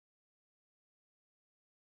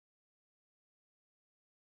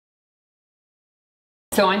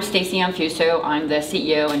So I'm Stacey Anfuso. I'm the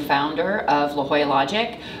CEO and founder of La Jolla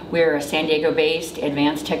Logic. We're a San Diego-based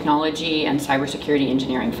advanced technology and cybersecurity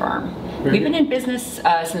engineering firm. We've been in business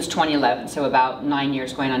since 2011, so about 9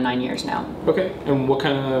 years, going on 9 years now. Okay, and what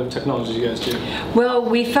kind of technology do you guys do?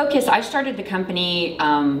 Well, I started the company,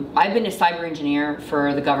 I've been a cyber engineer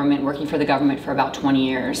for the government, working for the government for about 20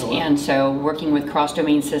 years. Oh, wow. And so working with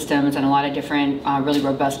cross-domain systems and a lot of different really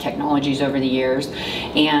robust technologies over the years.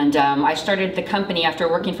 And I started the company after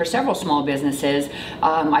working for several small businesses.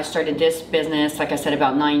 I started this business, like I said,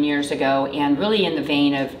 about 9 years ago, and really in the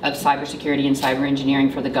vein of cybersecurity and cyber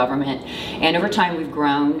engineering for the government. And over time we've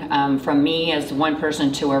grown from me as one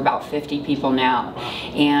person to we're about 50 people now.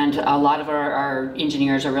 And a lot of our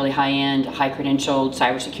engineers are really high-end, high-credentialed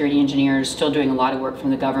cybersecurity engineers, still doing a lot of work from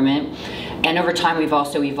the government. And over time we've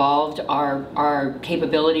also evolved our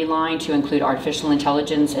capability line to include artificial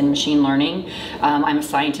intelligence and machine learning. I'm a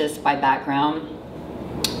scientist by background.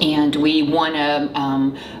 And we won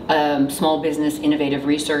a small business innovative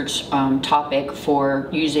research topic for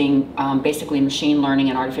using basically machine learning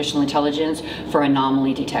and artificial intelligence for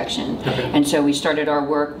anomaly detection. Okay. And so we started our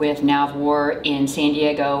work with NAVFAC in San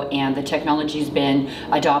Diego, and the technology's been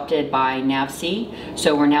adopted by NAVFAC.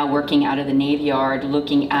 So we're now working out of the Navy Yard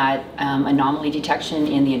looking at anomaly detection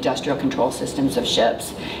in the industrial control systems of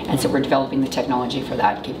ships. And so we're developing the technology for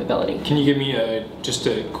that capability. Can you give me just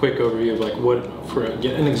a quick overview of like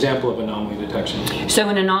an example of anomaly detection? So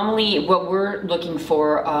an anomaly, what we're looking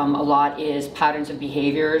for a lot is patterns of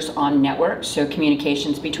behaviors on networks, so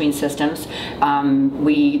communications between systems.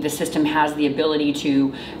 The system has the ability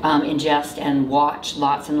to ingest and watch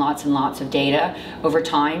lots and lots and lots of data over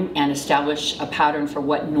time and establish a pattern for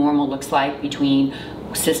what normal looks like between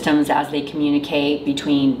systems as they communicate,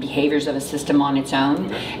 between behaviors of a system on its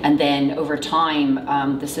own. And then over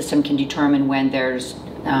time the system can determine when there's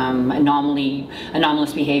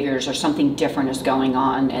anomalous behaviors or something different is going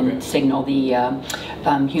on and signal the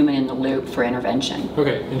human in the loop for intervention.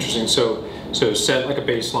 Okay, interesting. So set like a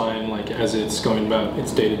baseline, like as it's going about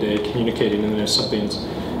its day-to-day communicating, and then if something's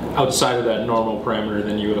outside of that normal parameter,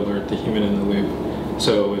 then you would alert the human in the loop.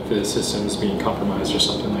 So if the system is being compromised or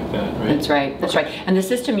something like that, right? That's right, that's right. And the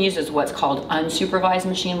system uses what's called unsupervised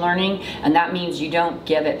machine learning, and that means you don't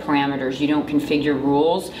give it parameters, you don't configure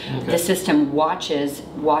rules. Okay. The system watches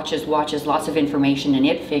lots of information, and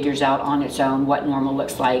it figures out on its own what normal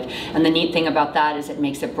looks like. And the neat thing about that is it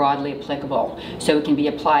makes it broadly applicable. So it can be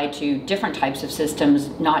applied to different types of systems,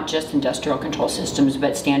 not just industrial control systems,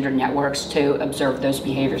 but standard networks to observe those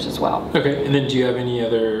behaviors as well. Okay, and then do you have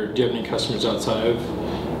any customers outside of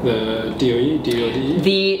the DOD?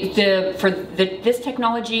 This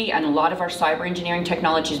technology and a lot of our cyber engineering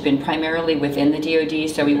technology has been primarily within the DOD.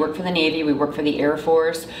 So we work for the Navy, we work for the Air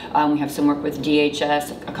Force, we have some work with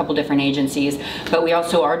DHS, a couple different agencies, but we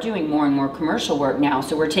also are doing more and more commercial work now.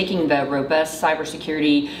 So we're taking the robust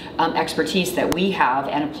cybersecurity expertise that we have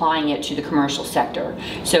and applying it to the commercial sector.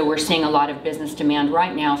 So we're seeing a lot of business demand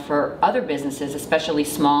right now for other businesses, especially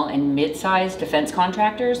small and mid-sized defense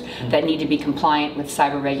contractors that need to be compliant with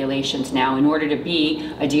cyber regulations now. In order to be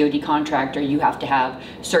a DoD contractor, you have to have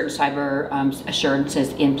certain cyber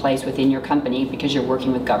assurances in place within your company because you're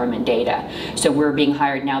working with government data. So we're being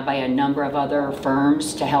hired now by a number of other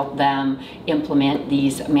firms to help them implement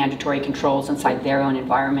these mandatory controls inside their own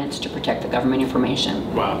environments to protect the government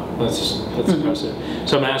information. Wow, that's impressive.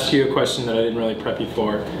 So I'm going to ask you a question that I didn't really prep you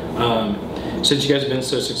for. Since you guys have been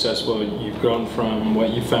so successful, you've grown from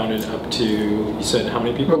what you founded up to, you said how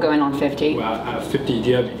many people? We're going on 50. Wow, 50. Do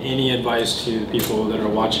you have any advice to the people that are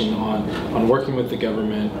watching on working with the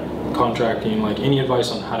government, contracting, like any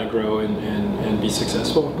advice on how to grow and be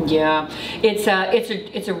successful? Yeah, it's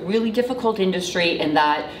a really difficult industry in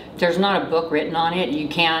that there's not a book written on it. You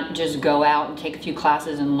can't just go out and take a few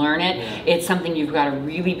classes and learn it. Yeah. It's something you've got to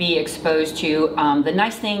really be exposed to. The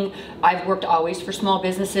nice thing, I've worked always for small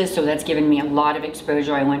businesses, so that's given me a lot of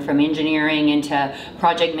exposure. I went from engineering into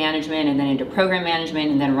project management and then into program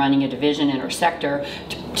management and then running a division in our sector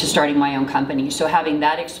to starting my own company. So having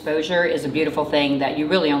that exposure is a beautiful thing that you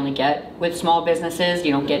really only get with small businesses.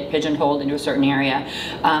 You don't get pigeonholed into a certain area.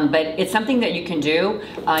 But it's something that you can do.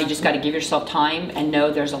 You just got to give yourself time and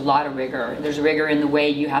know there's a lot of rigor. There's rigor in the way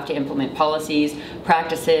you have to implement policies,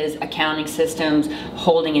 practices, accounting systems,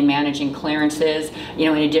 holding and managing clearances. You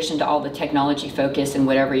know, in addition to all the technology focus and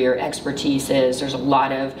whatever your expertise is, there's a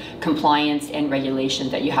lot of compliance and regulation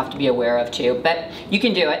that you have to be aware of too. But you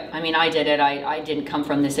can do it. I mean, I did it. I didn't come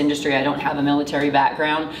from this industry. I don't have a military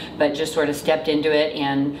background, but just sort of stepped into it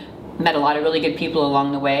and met a lot of really good people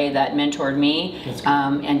along the way that mentored me,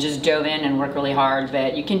 and just dove in and worked really hard.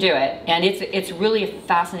 But you can do it, and it's really a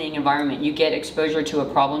fascinating environment. You get exposure to a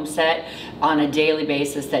problem set on a daily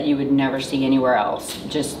basis that you would never see anywhere else.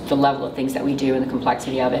 Just the level of things that we do and the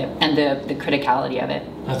complexity of it and the criticality of it.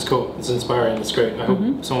 That's cool. It's inspiring. It's great. I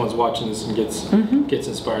hope someone's watching this and gets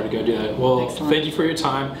inspired to go do that. Well, thank you for your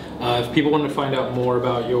time. If people want to find out more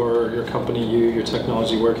about your company, your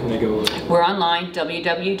technology, where can they go look? We're online,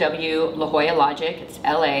 www.LaJollaLogic. It's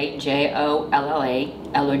LaJollaLogic,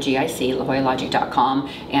 LaJollaLogic.com,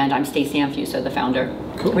 and I'm Stacey Anfuso, the founder.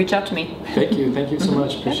 Cool. Reach out to me. Thank you. Thank you so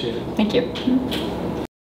much. Appreciate it. Thank you.